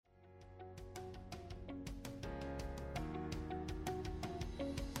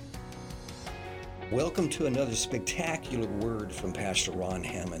Welcome to another spectacular word from Pastor Ron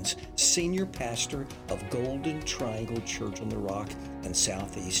Hammonds, Senior Pastor of Golden Triangle Church on the Rock in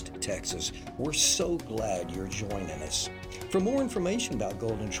Southeast Texas. We're so glad you're joining us. For more information about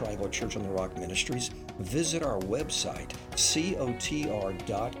Golden Triangle Church on the Rock Ministries, visit our website, cotr.com.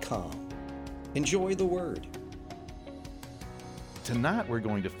 Enjoy the word. Tonight we're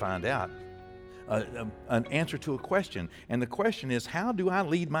going to find out an answer to a question. And the question is, how do I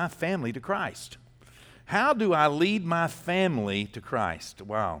lead my family to Christ? How do I lead my family to Christ?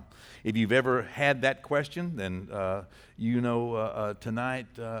 Wow. If you've ever had that question, then tonight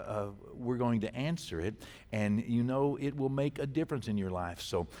we're going to answer it, and it will make a difference in your life.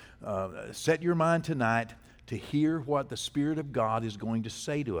 So set your mind tonight to hear what the Spirit of God is going to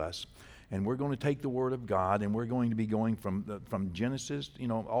say to us. And we're going to take the Word of God, and we're going to be going from Genesis,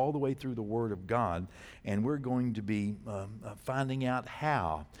 all the way through the Word of God, and we're going to be finding out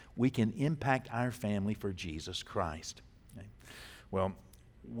how we can impact our family for Jesus Christ. Okay? Well,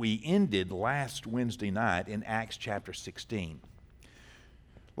 we ended last Wednesday night in Acts chapter 16.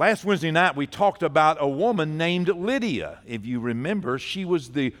 Last Wednesday night, we talked about a woman named Lydia. If you remember, she was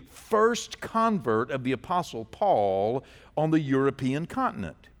the first convert of the Apostle Paul on the European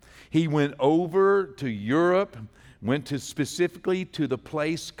continent. He went over to Europe, specifically to the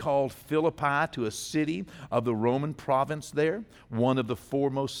place called Philippi, to a city of the Roman province there, one of the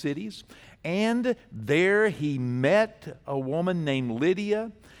foremost cities. And there he met a woman named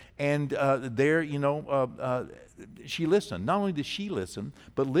Lydia, and she listened. Not only did she listen,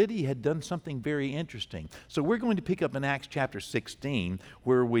 but Lydia had done something very interesting. So we're going to pick up in Acts chapter 16,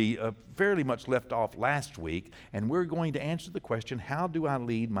 where we fairly much left off last week, and we're going to answer the question, how do I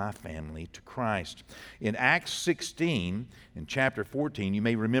lead my family to Christ? In Acts 16, in chapter 14, you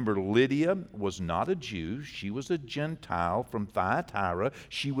may remember Lydia was not a Jew. She was a Gentile from Thyatira.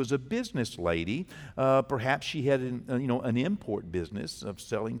 She was a business lady. Perhaps she had an import business of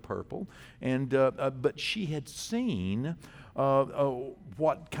selling purple, but she had seen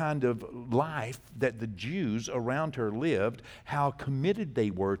what kind of life that the Jews around her lived, how committed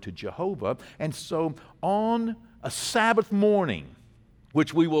they were to Jehovah. And so on a Sabbath morning,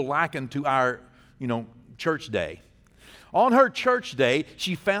 which we will liken to our, church day, on her church day,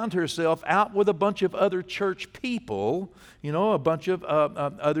 she found herself out with a bunch of other church people, a bunch of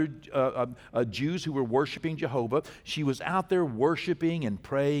other Jews who were worshiping Jehovah. She was out there worshiping and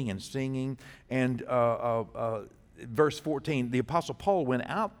praying and singing. And verse 14, the Apostle Paul went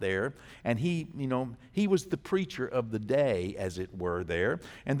out there, and he was the preacher of the day, as it were, there.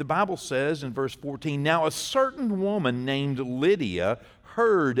 And the Bible says in verse 14, now a certain woman named Lydia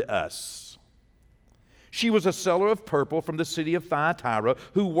heard us. She was a seller of purple from the city of Thyatira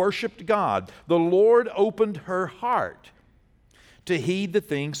who worshiped God. The Lord opened her heart to heed the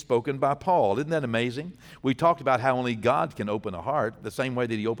things spoken by Paul. Isn't that amazing? We talked about how only God can open a heart, the same way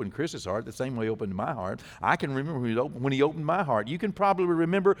that He opened Chris's heart, the same way He opened my heart. I can remember when He opened my heart. You can probably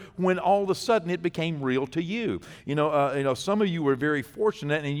remember when all of a sudden it became real to you. Some of you were very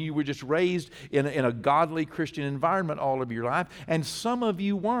fortunate, and you were just raised in a godly Christian environment all of your life, and some of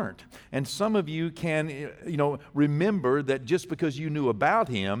you weren't. And some of you can, remember that just because you knew about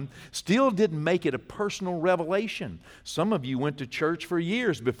Him still didn't make it a personal revelation. Some of you went to church for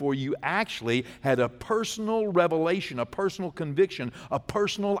years before you actually had a personal revelation, a personal conviction, a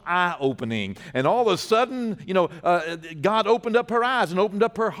personal eye-opening. And all of a sudden, God opened up her eyes and opened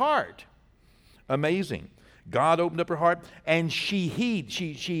up her heart. Amazing. God opened up her heart, and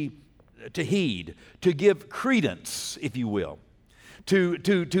to give credence, if you will.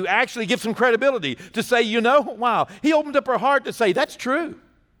 To actually give some credibility, to say, wow, He opened up her heart to say, that's true.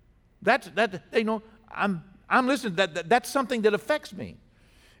 I'm listening. That's something that affects me.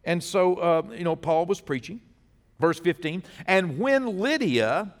 And so, Paul was preaching. Verse 15, and when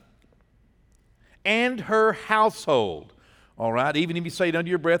Lydia and her household, all right, even if you say it under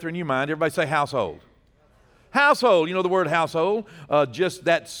your breath or in your mind, everybody say household. Household, the word household, just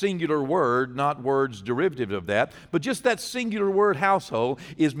that singular word, not words derivative of that, but just that singular word household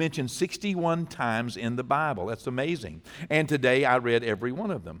is mentioned 61 times in the Bible. That's amazing. And today I read every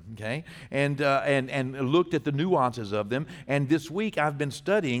one of them, okay? And looked at the nuances of them. And this week I've been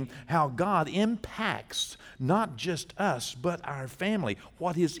studying how God impacts not just us, but our family,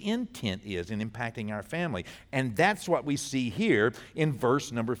 what His intent is in impacting our family. And that's what we see here in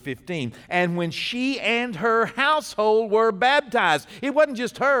verse number 15. And when she and her her household were baptized. It wasn't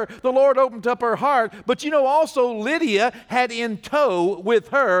just her. The Lord opened up her heart. But also Lydia had in tow with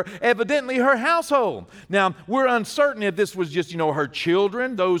her, evidently, her household. Now, we're uncertain if this was just, her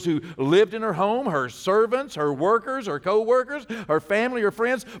children, those who lived in her home, her servants, her workers, her co-workers, her family, her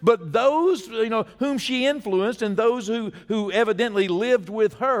friends, but those, whom she influenced and those who evidently lived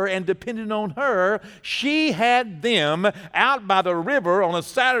with her and depended on her, she had them out by the river on a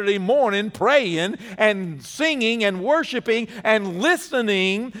Saturday morning praying and singing and worshiping and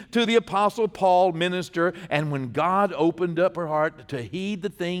listening to the Apostle Paul minister. And when God opened up her heart to heed the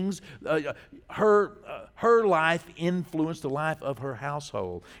things, her life influenced the life of her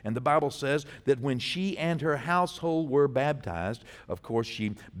household. And the Bible says that when she and her household were baptized, of course,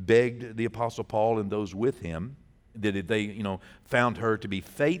 she begged the Apostle Paul and those with him that if they, found her to be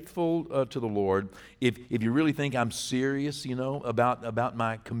faithful to the Lord, if you really think I'm serious, about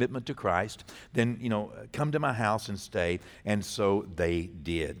my commitment to Christ, then, come to my house and stay. And so they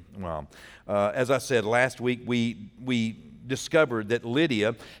did. Well, as I said last week, we discovered that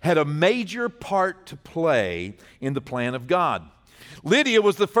Lydia had a major part to play in the plan of God. Lydia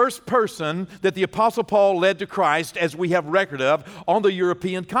was the first person that the Apostle Paul led to Christ, as we have record of, on the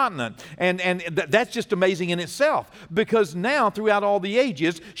European continent. And that's just amazing in itself, because now, throughout all the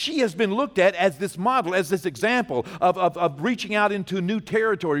ages, she has been looked at as this model, as this example of reaching out into new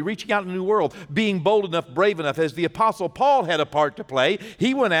territory, reaching out in a new world, being bold enough, brave enough. As the Apostle Paul had a part to play,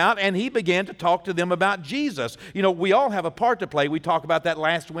 he went out and he began to talk to them about Jesus. We all have a part to play. We talked about that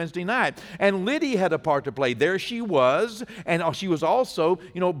last Wednesday night. And Lydia had a part to play. There she was, and she was also,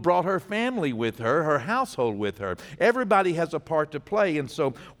 brought her family with her, her household with her. Everybody has a part to play. And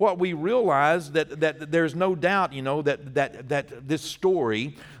so what we realize that there's no doubt, that this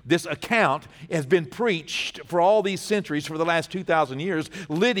story, this account has been preached for all these centuries, for the last 2,000 years.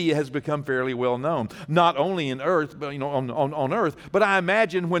 Lydia has become fairly well known, not only in earth, but on earth. But I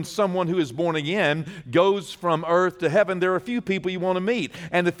imagine when someone who is born again goes from earth to heaven, there are a few people you want to meet,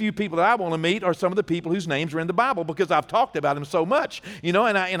 and the few people that I want to meet are some of the people whose names are in the Bible, because I've talked about them so much, and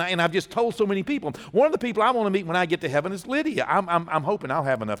I've just told so many people. One of the people I want to meet when I get to heaven is Lydia. I'm hoping I'll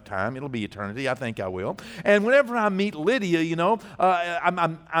have enough time. It'll be eternity. I think I will. And whenever I meet Lydia,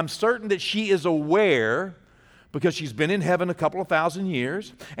 I'm certain that she is aware, because she's been in heaven a couple of thousand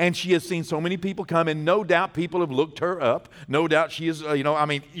years, and she has seen so many people come, and no doubt people have looked her up. No doubt she is,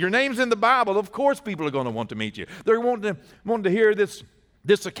 your name's in the Bible. Of course people are going to want to meet you. They're wanting to hear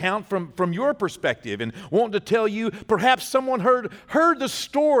this account from your perspective, and wanting to tell you, perhaps someone heard the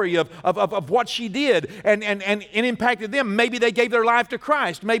story of what she did and impacted them. Maybe they gave their life to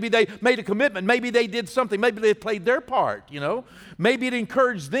Christ. Maybe they made a commitment. Maybe they did something. Maybe they played their part, Maybe it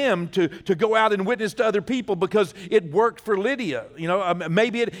encouraged them to go out and witness to other people because it worked for Lydia.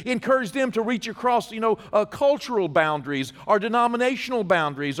 Maybe it encouraged them to reach across, cultural boundaries or denominational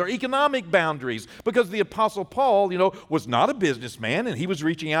boundaries or economic boundaries, because the Apostle Paul, was not a businessman, and he was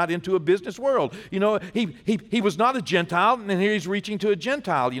reaching out into a business world. He was not a Gentile, and here he's reaching to a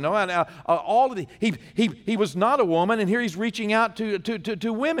Gentile. And he was not a woman, and here he's reaching out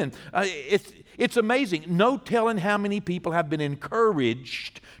to women. It's amazing. No telling how many people have been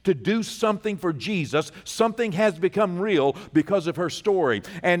encouraged to do something for Jesus. Something has become real because of her story.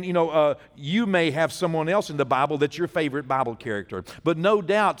 And, you may have someone else in the Bible that's your favorite Bible character. But no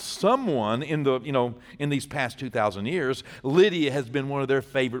doubt someone in these past 2,000 years, Lydia has been one of their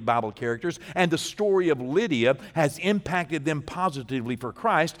favorite Bible characters. And the story of Lydia has impacted them positively for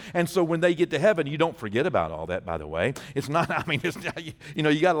Christ. And so when they get to heaven, you don't forget about all that, by the way. It's not,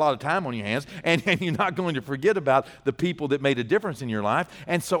 you got a lot of time on your hands. And you're not going to forget about the people that made a difference in your life.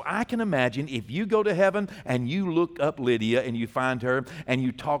 And so I can imagine if you go to heaven and you look up Lydia and you find her and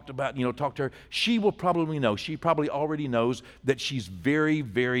you talk to her, she will probably know. She probably already knows that she's very,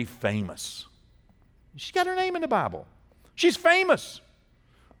 very famous. She's got her name in the Bible. She's famous.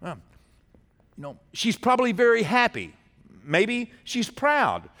 She's probably very happy. Maybe she's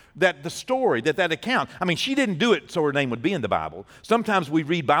proud that the story, that account, she didn't do it so her name would be in the Bible. Sometimes we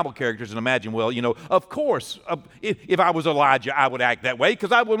read Bible characters and imagine, of course, if I was Elijah, I would act that way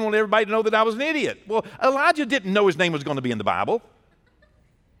because I wouldn't want everybody to know that I was an idiot. Well, Elijah didn't know his name was going to be in the Bible.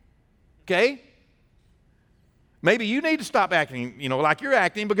 Okay? Maybe you need to stop acting, like you're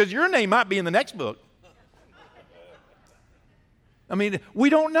acting, because your name might be in the next book. We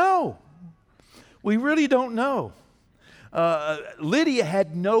don't know. We really don't know. Lydia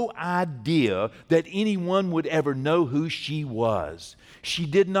had no idea that anyone would ever know who she was. She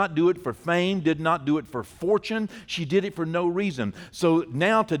did not do it for fame, did not do it for fortune. She did it for no reason. So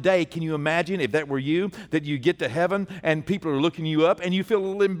now today, can you imagine if that were you, that you get to heaven and people are looking you up and you feel a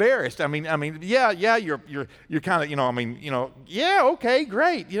little embarrassed? I mean, yeah, you're kind of, yeah, okay,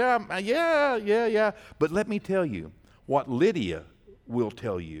 great, yeah. But let me tell you what Lydia will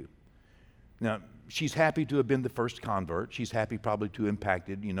tell you. Now, she's happy to have been the first convert. She's happy probably to have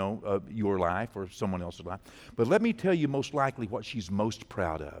impacted, your life or someone else's life. But let me tell you most likely what she's most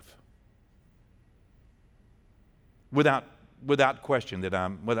proud of. Without question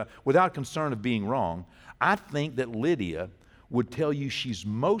without concern of being wrong, I think that Lydia would tell you she's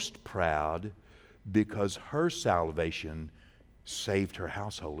most proud because her salvation saved her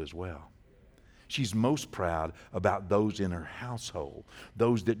household as well. She's most proud about those in her household,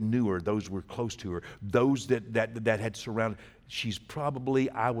 those that knew her, those who were close to her, those that had surrounded. She's probably,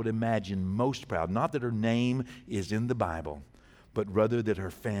 I would imagine, most proud, not that her name is in the Bible, but rather that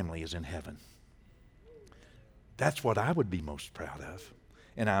her family is in heaven. That's what I would be most proud of.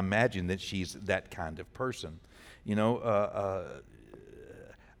 And I imagine that she's that kind of person.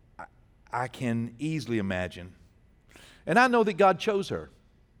 I can easily imagine. And I know that God chose her.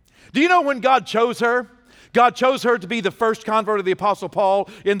 Do you know when God chose her? God chose her to be the first convert of the Apostle Paul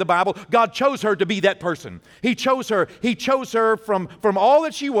in the Bible. God chose her to be that person. He chose her. He chose her from all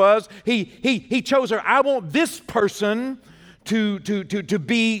that she was. He chose her. I want this person to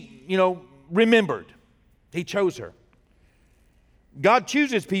be, remembered. He chose her. God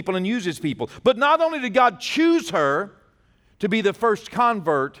chooses people and uses people. But not only did God choose her to be the first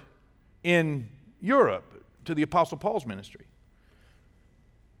convert in Europe to the Apostle Paul's ministry,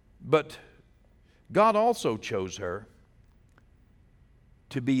 but God also chose her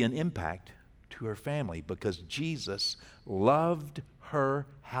to be an impact to her family because Jesus loved her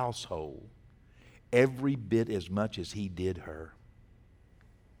household every bit as much as He did her.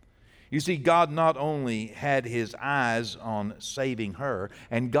 You see, God not only had His eyes on saving her,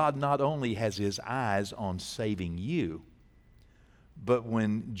 and God not only has His eyes on saving you, but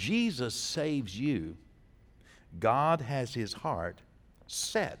when Jesus saves you, God has His heart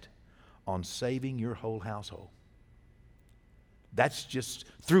set on saving your whole household. That's just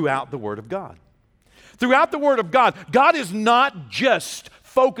throughout the Word of God. Throughout the Word of God, God is not just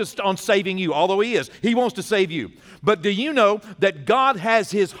focused on saving you, although He is. He wants to save you. But do you know that God has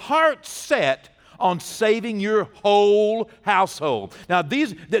His heart set on saving your whole household? Now,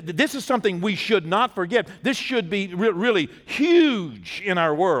 this is something we should not forget. This should be really huge in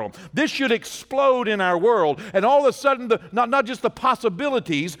our world. This should explode in our world. And all of a sudden, not just the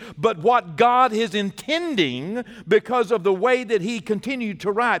possibilities, but what God is intending because of the way that He continued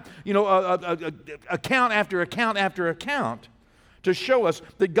to write, account after account after account, to show us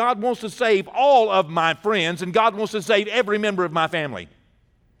that God wants to save all of my friends and God wants to save every member of my family.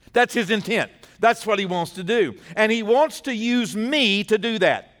 That's His intent. That's what He wants to do. And He wants to use me to do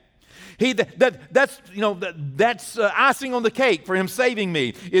that. That's icing on the cake for Him saving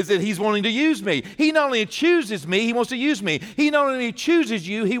me, is that He's wanting to use me. He not only chooses me, He wants to use me. He not only chooses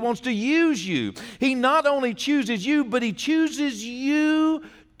you, He wants to use you. He not only chooses you, but He chooses you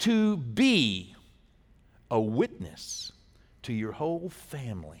to be a witness to your whole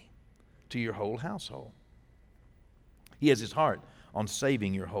family, to your whole household. He has His heart on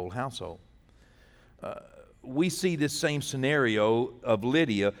saving your whole household. We see this same scenario of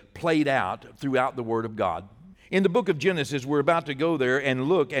Lydia played out throughout the Word of God. In the book of Genesis, we're about to go there and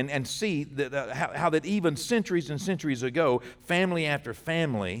look and see how that even centuries and centuries ago, family after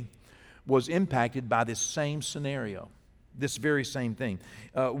family was impacted by this same scenario, this very same thing.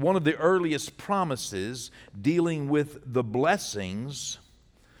 One of the earliest promises dealing with the blessings,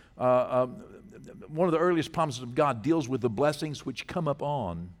 one of the earliest promises of God deals with the blessings which come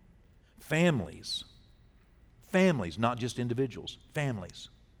upon families. Families, not just individuals, families.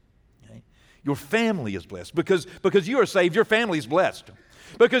 Okay? Your family is blessed. Because you are saved, your family is blessed.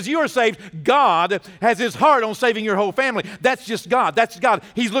 Because you are saved, God has His heart on saving your whole family. That's just God. That's God.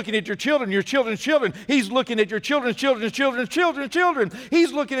 He's looking at your children, your children's children. He's looking at your children's children's children's children's children.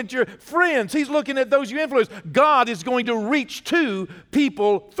 He's looking at your friends. He's looking at those you influence. God is going to reach to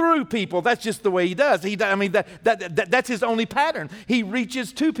people through people. That's just the way He does. That's His only pattern. He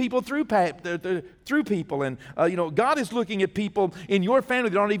reaches to people through people. And, God is looking at people in your family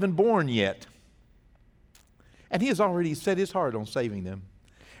that aren't even born yet. And He has already set His heart on saving them.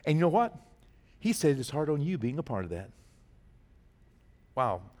 And you know what? He set His heart on you being a part of that.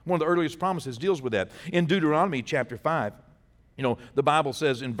 Wow. One of the earliest promises deals with that. In Deuteronomy chapter 5, You know, the Bible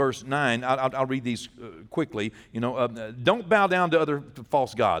says in verse 9, I'll read these quickly, don't bow down to other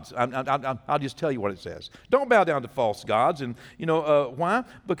false gods. I'll just tell you what it says. Don't bow down to false gods. And, why?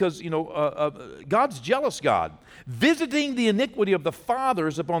 Because, God's jealous God, visiting the iniquity of the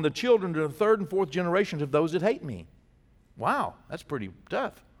fathers upon the children to the third and fourth generations of those that hate me. Wow, that's pretty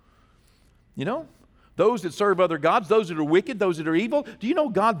tough. Those that serve other gods, those that are wicked, those that are evil. Do you know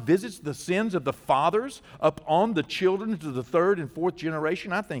God visits the sins of the fathers up on the children to the third and fourth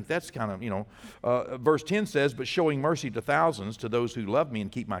generation? I think that's kind of, verse 10 says, but showing mercy to thousands, to those who love me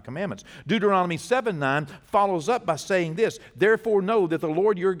and keep my commandments. Deuteronomy 7:9 follows up by saying this, therefore know that the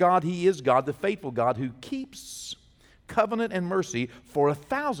Lord your God, He is God, the faithful God, who keeps covenant and mercy for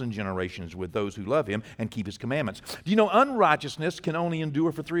 1,000 generations with those who love Him and keep His commandments. Do you know unrighteousness can only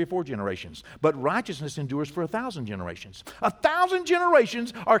endure for 3 or 4 generations, but righteousness endures for 1,000 generations. 1,000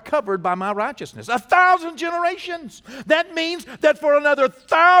 generations are covered by my righteousness. 1,000 generations. That means that for another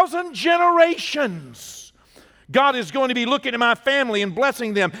 1,000 generations, God is going to be looking at my family and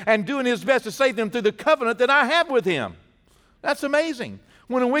blessing them and doing His best to save them through the covenant that I have with Him. That's amazing.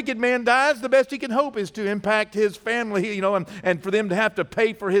 When a wicked man dies, the best he can hope is to impact his family, and for them to have to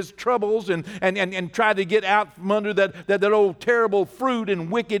pay for his troubles and try to get out from under that old terrible fruit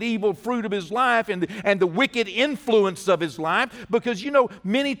and wicked, evil fruit of his life and the wicked influence of his life. Because,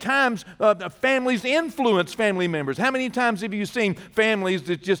 many times families influence family members. How many times have you seen families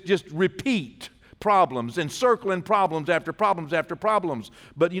that just repeat problems and circling problems after problems after problems?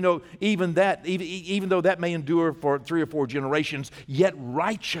 But even that, even though that may endure for 3 or 4 generations, yet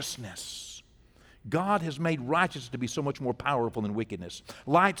righteousness, God has made righteousness to be so much more powerful than wickedness,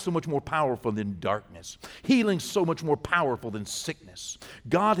 light so much more powerful than darkness, healing so much more powerful than sickness.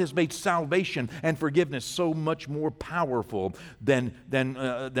 God has made salvation and forgiveness so much more powerful than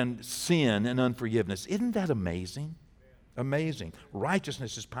sin and unforgiveness. Isn't that amazing? Amazing.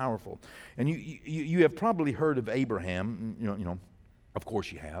 Righteousness is powerful. And you have probably heard of Abraham. Of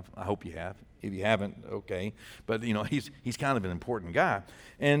course you have. I hope you have. If you haven't, okay. But, he's kind of an important guy.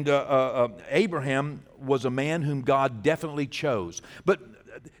 And Abraham was a man whom God definitely chose. But,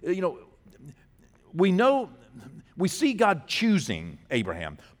 we see God choosing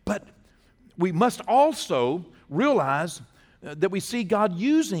Abraham. But we must also realize that we see God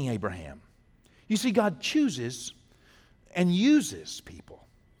using Abraham. You see, God chooses and uses people.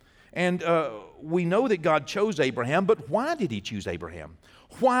 And we know that God chose Abraham, but why did He choose Abraham?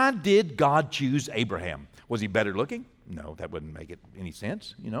 Why did God choose Abraham? Was he better looking? No, that wouldn't make it any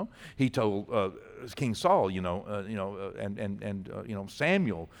sense. He told King Saul, and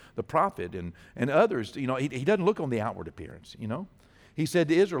Samuel, the prophet, and others. He doesn't look on the outward appearance. He said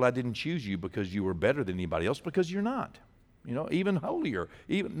to Israel, "I didn't choose you because you were better than anybody else, because you're not. Even holier.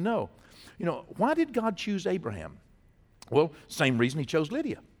 Why did God choose Abraham? Well, same reason He chose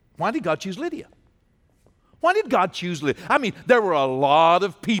Lydia. Why did God choose Lydia? Why did God choose Lydia? I mean, there were a lot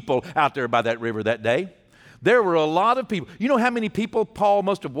of people out there by that river that day. There were a lot of people. You know how many people Paul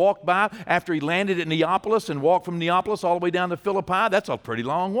must have walked by after he landed at Neapolis and walked from Neapolis all the way down to Philippi? That's a pretty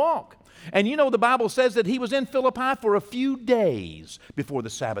long walk. And the Bible says that he was in Philippi for a few days before the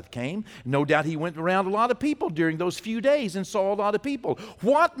Sabbath came. No doubt he went around a lot of people during those few days and saw a lot of people.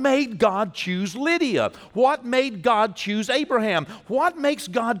 What made God choose Lydia? What made God choose Abraham? What makes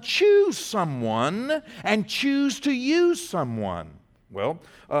God choose someone and choose to use someone? Well,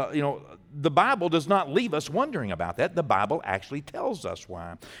 the Bible does not leave us wondering about that. The Bible actually tells us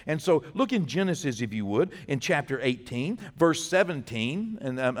why. And so look in Genesis, if you would, in chapter 18, verse 17.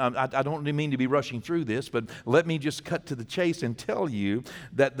 And I don't mean to be rushing through this, but let me just cut to the chase and tell you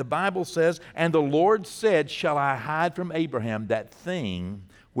that the Bible says, "And the Lord said, shall I hide from Abraham that thing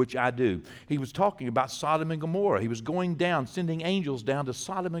which I do?" He was talking about Sodom and Gomorrah. He was going down, sending angels down to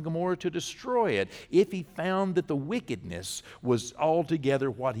Sodom and Gomorrah to destroy it if he found that the wickedness was altogether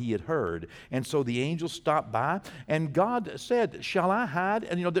what he had heard. And so the angels stopped by, and God said, "Shall I hide?"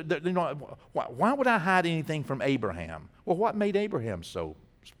 And why would I hide anything from Abraham? Well, what made Abraham so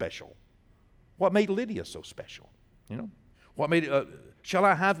special? What made Lydia so special? What made shall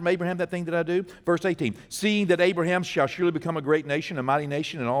I hide from Abraham that thing that I do? Verse 18, "Seeing that Abraham shall surely become a great nation, a mighty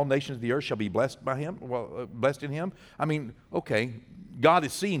nation, and all nations of the earth shall be blessed by him." Well, blessed in him. I mean, okay, God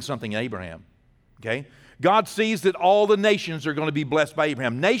is seeing something in Abraham. Okay, God sees that all the nations are going to be blessed by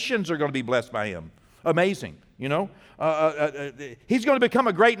Abraham. Nations are going to be blessed by him. Amazing, He's going to become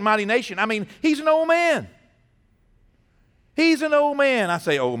a great and mighty nation. I mean, he's an old man. He's an old man. I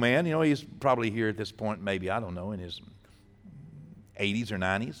say old man. He's probably here at this point, maybe, I don't know, in his 80s or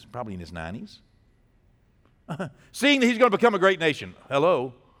 90s, probably in his 90s. Seeing that he's going to become a great nation.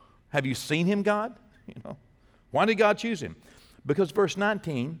 Hello. Have you seen him, God? Why did God choose him? Because verse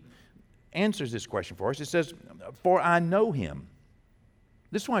 19 answers this question for us. It says, for I know him.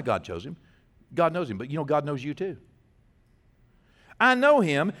 This is why God chose him. God knows him, but God knows you too. I know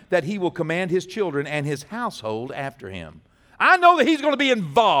him that he will command his children and his household after him. I know that he's going to be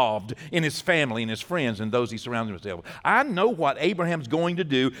involved in his family and his friends and those he surrounds himself with. I know what Abraham's going to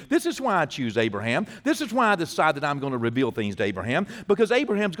do. This is why I choose Abraham. This is why I decide that I'm going to reveal things to Abraham, because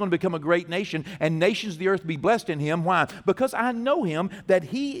Abraham's going to become a great nation, and nations of the earth be blessed in him. Why? Because I know him that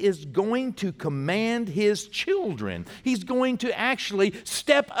he is going to command his children. He's going to actually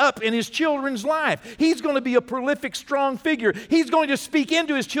step up in his children's life. He's going to be a prolific, strong figure. He's going to speak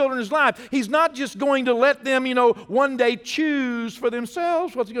into his children's life. He's not just going to let them, one day choose for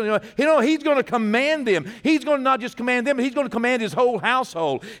themselves what's going to, he's going to command them. He's going to not just command them, but he's going to command his whole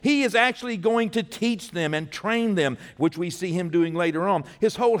household. He is actually going to teach them and train them, which we see him doing later on.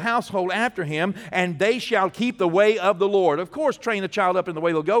 His whole household after him, and they shall keep the way of the Lord. Of course, train a child up in the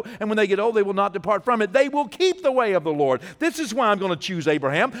way they'll go, and when they get old, they will not depart from it. They will keep the way of the Lord. This is why I'm going to choose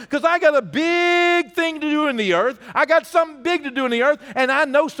Abraham, because I got a big thing to do in the earth. I got something big to do in the earth, and I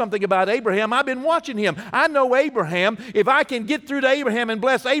know something about Abraham. I've been watching him. I know Abraham. If I can get through to Abraham and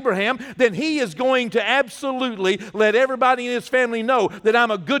bless Abraham, then he is going to absolutely let everybody in his family know that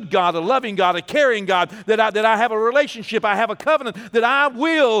I'm a good God, a loving God, a caring God, that I have a relationship, I have a covenant, that I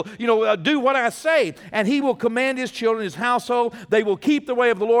will, do what I say. And he will command his children, his household. They will keep the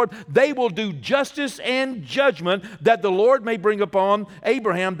way of the Lord. They will do justice and judgment, that the Lord may bring upon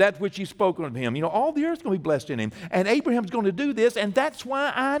Abraham that which he spoken of him. All the earth's going to be blessed in him. And Abraham's going to do this, and that's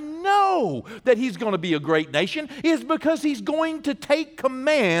why I know that he's going to be a great nation, is because he's going to take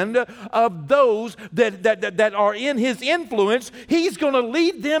command of those that are in his influence. He's going to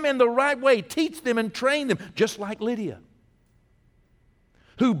lead them in the right way, teach them and train them, just like Lydia,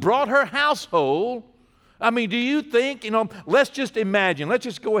 who brought her household. I mean, do you think, let's just imagine, let's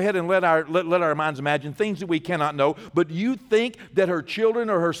just go ahead and let our minds imagine things that we cannot know, but do you think that her children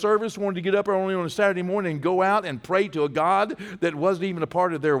or her servants wanted to get up early on a Saturday morning and go out and pray to a God that wasn't even a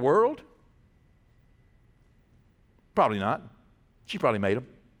part of their world? Probably not. She probably made them.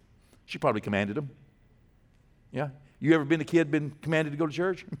 She probably commanded them. Yeah? You ever been a kid, been commanded to go to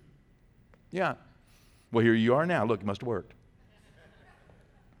church? Yeah. Well, here you are now. Look, it must have worked.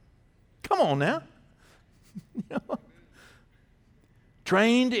 Come on now.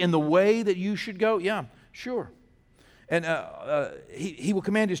 Trained in the way that you should go? Yeah, sure. And he will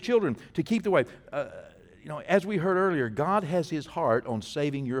command his children to keep the way. As we heard earlier, God has his heart on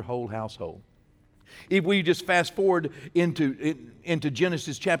saving your whole household. If we just fast forward into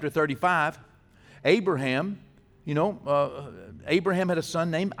Genesis chapter 35, Abraham had a son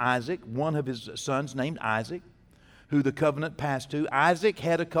named Isaac, one of his sons named Isaac, who the covenant passed to. Isaac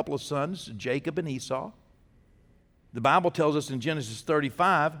had a couple of sons, Jacob and Esau. The Bible tells us in Genesis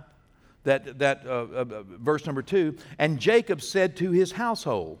 35 that verse number 2, and Jacob said to his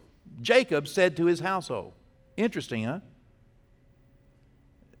household. Jacob said to his household. Interesting, huh?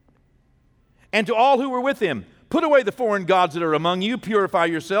 And to all who were with him, put away the foreign gods that are among you, purify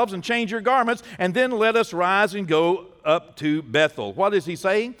yourselves and change your garments, and then let us rise and go up to Bethel. What is he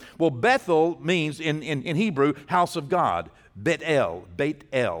saying? Well, Bethel means in Hebrew, house of God. Bet-el,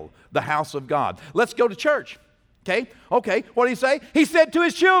 the house of God. Let's go to church. Okay, what did he say? He said to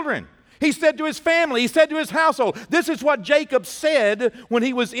his children. He said to his family, he said to his household. This is what Jacob said when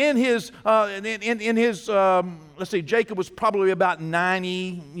he was in his, let's see, Jacob was probably about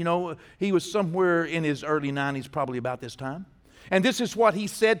 90, he was somewhere in his early 90s, probably about this time. And this is what he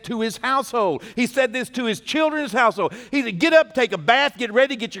said to his household. He said this to his children's household. He said, get up, take a bath, get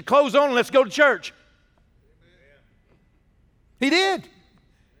ready, get your clothes on, and let's go to church. He did.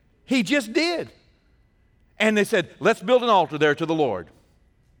 He just did. And they said, let's build an altar there to the Lord.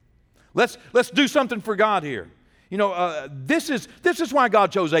 Let's do something for God here. This is why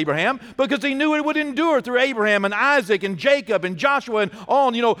God chose Abraham, because he knew it would endure through Abraham and Isaac and Jacob and Joshua and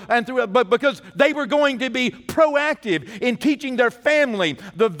on, but because they were going to be proactive in teaching their family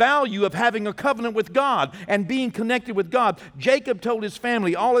the value of having a covenant with God and being connected with God. Jacob told his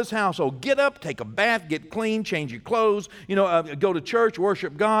family, all his household, get up, take a bath, get clean, change your clothes, go to church,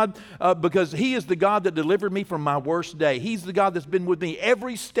 worship God, because he is the God that delivered me from my worst day. He's the God that's been with me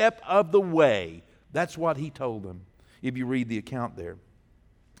every step of the way. That's what he told them, if you read the account there.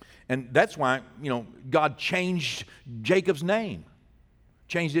 And that's why, God changed Jacob's name.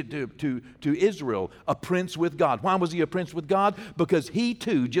 Changed it to Israel, a prince with God. Why was he a prince with God? Because he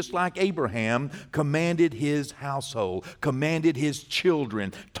too, just like Abraham, commanded his household, commanded his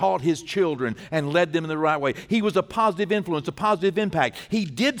children, taught his children, and led them in the right way. He was a positive influence, a positive impact. He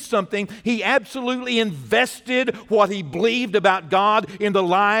did something. He absolutely invested what he believed about God in the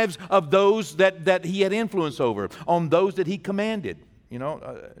lives of those that he had influence over, on those that he commanded.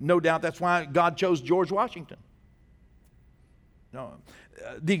 No doubt that's why God chose George Washington. No.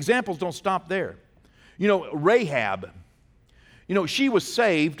 The examples don't stop there. Rahab, she was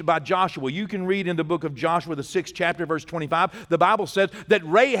saved by Joshua. You can read in the book of Joshua, the 6th chapter, verse 25. The Bible says that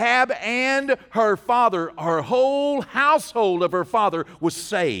Rahab and her father, her whole household of her father, was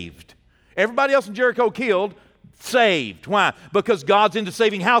saved. Everybody else in Jericho killed, saved. Why? Because God's into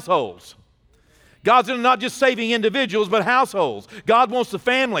saving households. God's into not just saving individuals, but households. God wants the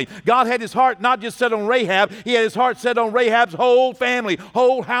family. God had his heart not just set on Rahab, he had his heart set on Rahab's whole family,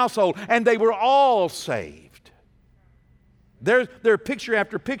 whole household, and they were all saved. They're picture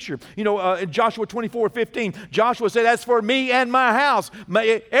after picture. In Joshua 24:15, Joshua said, "As for me and my house,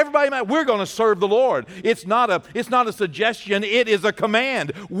 everybody, we're going to serve the Lord." It's not a suggestion, it is a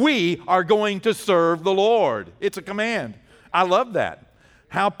command. We are going to serve the Lord. It's a command. I love that.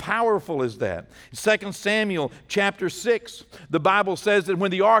 How powerful is that? 2 Samuel chapter 6, the Bible says that when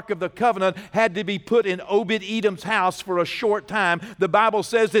the Ark of the Covenant had to be put in Obed-Edom's house for a short time, the Bible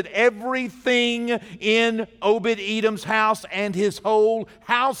says that everything in Obed-Edom's house and his whole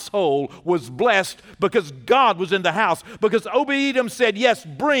household was blessed because God was in the house. Because Obed-Edom said, "Yes,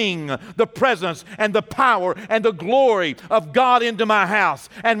 bring the presence and the power and the glory of God into my house."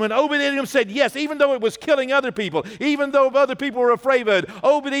 And when Obed-Edom said yes, even though it was killing other people, even though other people were afraid of it,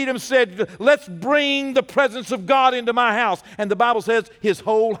 Obed-Edom said, "Let's bring the presence of God into my house." And the Bible says his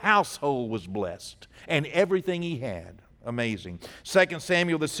whole household was blessed and everything he had. Amazing. 2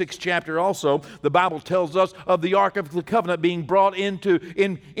 Samuel, the 6th chapter also, the Bible tells us of the Ark of the Covenant being brought into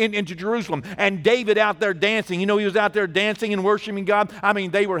Jerusalem. And David out there dancing. He was out there dancing and worshiping God.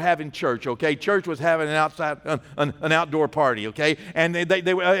 They were having church, okay? Church was having an outdoor party, okay? And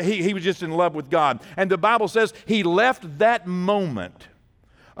he was just in love with God. And the Bible says he left that moment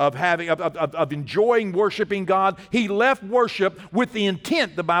of enjoying worshiping God. He left worship with the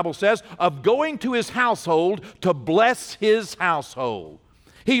intent, the Bible says, of going to his household to bless his household.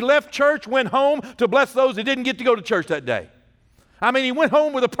 He left church, went home to bless those that didn't get to go to church that day. He went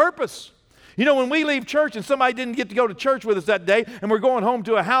home with a purpose. When we leave church and somebody didn't get to go to church with us that day, and we're going home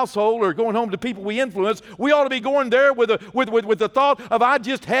to a household or going home to people we influence, we ought to be going there with the thought of, I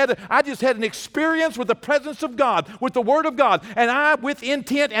just had an experience with the presence of God, with the Word of God, and I, with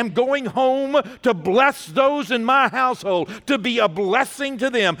intent, am going home to bless those in my household, to be a blessing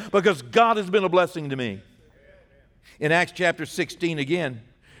to them, because God has been a blessing to me. In Acts chapter 16 again,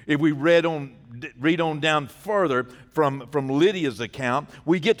 if we read on down further from Lydia's account,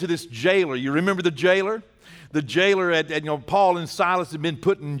 we get to this jailer. You remember the jailer? The jailer, Paul and Silas had been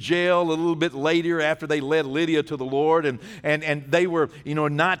put in jail a little bit later after they led Lydia to the Lord. And they were,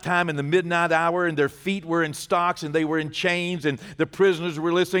 nighttime in the midnight hour, and their feet were in stocks, and they were in chains, and the prisoners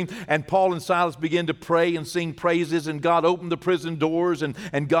were listening. And Paul and Silas began to pray and sing praises, and God opened the prison doors,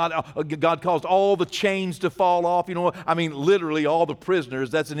 and God caused all the chains to fall off. Literally all the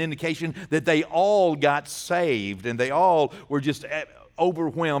prisoners. That's an indication that they all got saved, and they all were just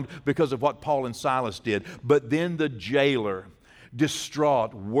overwhelmed because of what Paul and Silas did. But then the jailer,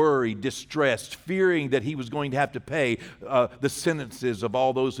 distraught, worried, distressed, fearing that he was going to have to pay the sentences of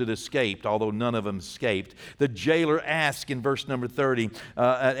all those that escaped, although none of them escaped. The jailer asked in verse number 30,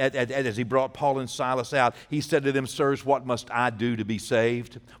 as he brought Paul and Silas out, he said to them, "Sirs, what must I do to be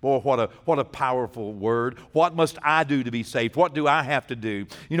saved?" Boy, what a powerful word. What must I do to be saved? What do I have to do?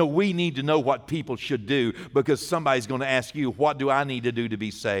 We need to know what people should do, because somebody's going to ask you, what do I need to do to be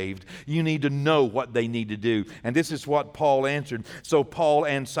saved? You need to know what they need to do. And this is what Paul answered. So Paul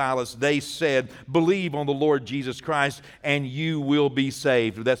and Silas, they said, "Believe on the Lord Jesus Christ and you will be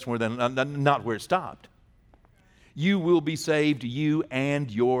saved." That's not where it stopped. You will be saved, you and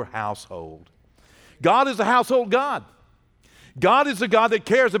your household. God is a household God. God is a God that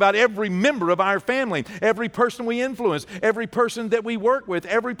cares about every member of our family, every person we influence, every person that we work with,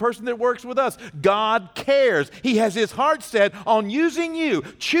 every person that works with us. God cares. He has His heart set on using you,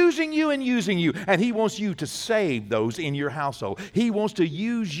 choosing you and using you, and He wants you to save those in your household. He wants to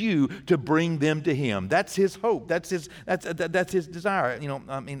use you to bring them to Him. That's His hope. That's His desire.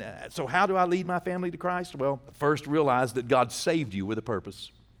 So how do I lead my family to Christ? Well, first realize that God saved you with a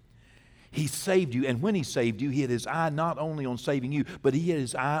purpose. He saved you, and when He saved you, He had His eye not only on saving you, but He had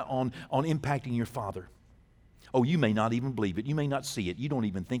His eye on impacting your father, Oh, you may not even believe it. You may not see it. You don't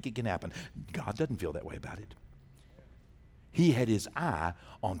even think it can happen. God doesn't feel that way about it. He had his eye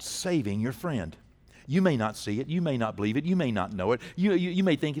on saving your friend. You may not see it. You may not believe it. You may not know it. You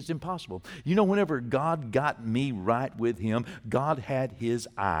may think it's impossible. You know, whenever God got me right with him, God had his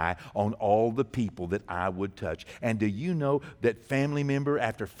eye on all the people that I would touch. And do you know that family member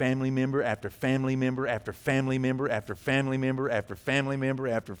after family member after family member after family member after family member after family member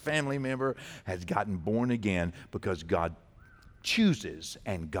after family member has gotten born again because God chooses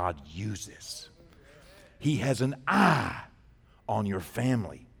and God uses. He has an eye on your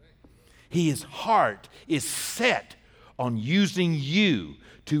family. His heart is set on using you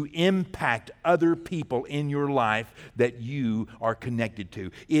to impact other people in your life that you are connected to.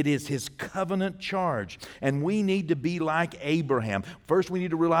 It is his covenant charge. And we need to be like Abraham. First, we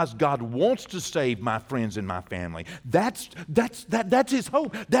need to realize God wants to save my friends and my family. That's his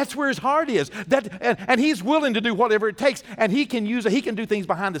hope. That's where his heart is. And he's willing to do whatever it takes. And he can do things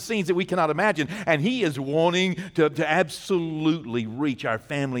behind the scenes that we cannot imagine. And he is wanting to absolutely reach our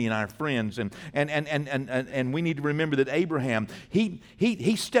family and our friends. And we need to remember that Abraham,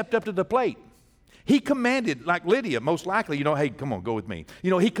 he stepped up to the plate. He commanded, like Lydia, most likely, hey, come on, go with me.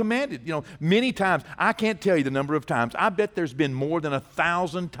 He commanded, many times. I can't tell you the number of times. I bet there's been more than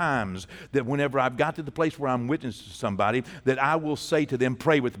 1,000 times that whenever I've got to the place where I'm witnessing to somebody, that I will say to them,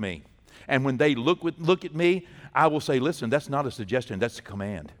 pray with me. And when they look at me, I will say, listen, that's not a suggestion, that's a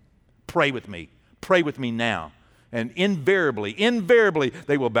command. Pray with me. Pray with me now. And invariably,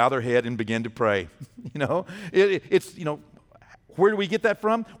 they will bow their head and begin to pray. Where do we get that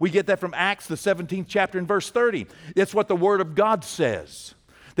from? We get that from Acts, the 17th chapter and verse 30. It's what the Word of God says,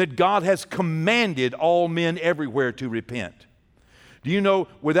 that God has commanded all men everywhere to repent. Do you know,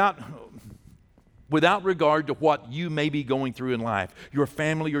 without regard to what you may be going through in life, your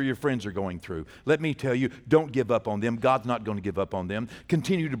family or your friends are going through, let me tell you, don't give up on them. God's not going to give up on them.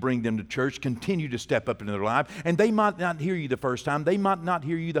 Continue to bring them to church. Continue to step up into their life. And they might not hear you the first time. They might not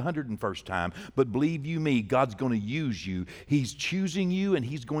hear you the 101st time. But believe you me, God's going to use you. He's choosing you and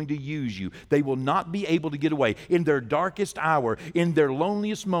He's going to use you. They will not be able to get away. In their darkest hour, in their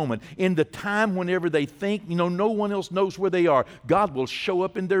loneliest moment, in the time whenever they think, no one else knows where they are, God will show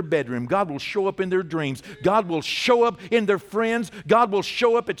up in their bedroom. God will show up in their dreams. God will show up in their friends. God will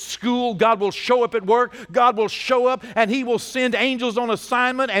show up at school. God will show up at work. God will show up and He will send angels on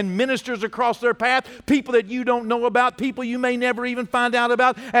assignment and ministers across their path, people that you don't know about, people you may never even find out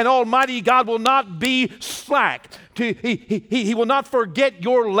about. And Almighty God will not be slack. He will not forget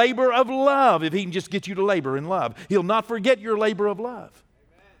your labor of love if He can just get you to labor in love. He'll not forget your labor of love.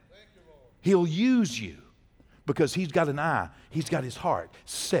 He'll use you. Because He's got an eye, He's got His heart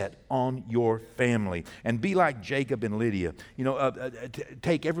set on your family. And be like Jacob and Lydia.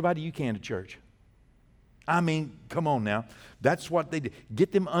 Take everybody you can to church. I mean, come on now. That's what they did.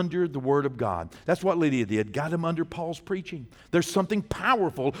 Get them under the Word of God. That's what Lydia did. Got them under Paul's preaching. There's something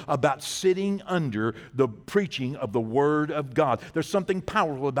powerful about sitting under the preaching of the Word of God. There's something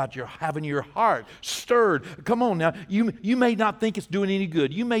powerful about having your heart stirred. Come on now. You may not think it's doing any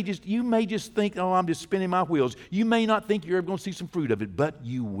good. You may just think, oh, I'm just spinning my wheels. You may not think you're ever going to see some fruit of it, but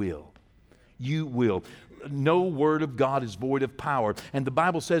you will. You will. No word of God is void of power. And the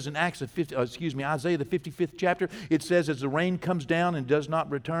Bible says in Isaiah the 55th chapter, it says, as the rain comes down and does not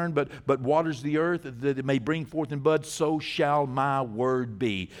return, but waters the earth that it may bring forth and bud, so shall my word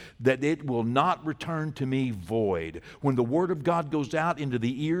be, that it will not return to me void. When the word of God goes out into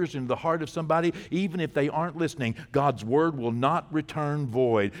the ears and the heart of somebody, even if they aren't listening, God's word will not return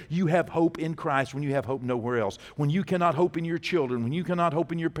void. You have hope in Christ when you have hope nowhere else. When you cannot hope in your children, when you cannot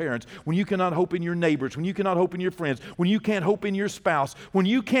hope in your parents, when you cannot hope in your neighbors, when you cannot hope in your friends, when you can't hope in your spouse, when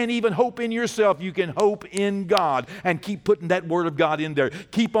you can't even hope in yourself, you can hope in God and keep putting that word of God in there.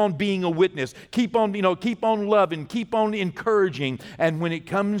 Keep on being a witness. Keep on loving. Keep on encouraging. And when it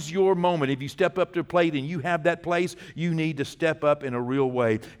comes your moment, if you step up to a plate and you have that place, you need to step up in a real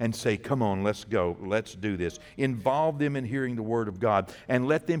way and say, come on, let's go. Let's do this. Involve them in hearing the word of God and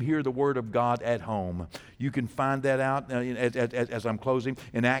let them hear the word of God at home. You can find that out as I'm closing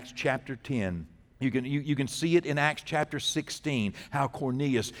in Acts chapter 10. You can see it in Acts chapter 16, how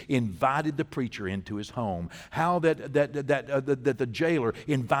Cornelius invited the preacher into his home, how that the jailer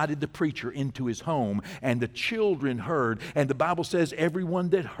invited the preacher into his home, and the children heard, and the Bible says everyone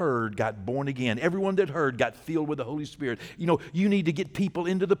that heard got born again. Everyone that heard got filled with the Holy Spirit. You need to get people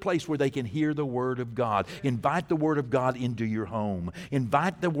into the place where they can hear the Word of God. Invite the Word of God into your home.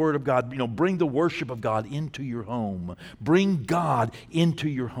 Invite the Word of God, bring the worship of God into your home. Bring God into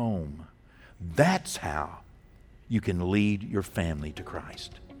your home. That's how you can lead your family to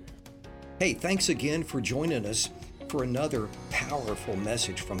Christ. Hey, thanks again for joining us for another powerful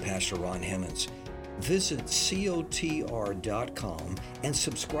message from Pastor Ron Hemmons. Visit cotr.com and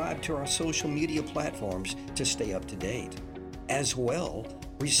subscribe to our social media platforms to stay up to date. As well,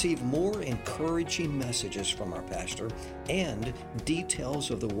 receive more encouraging messages from our pastor and details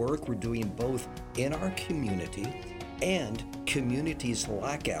of the work we're doing both in our community and communities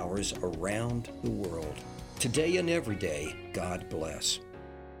like ours around the world. Today and every day, God bless.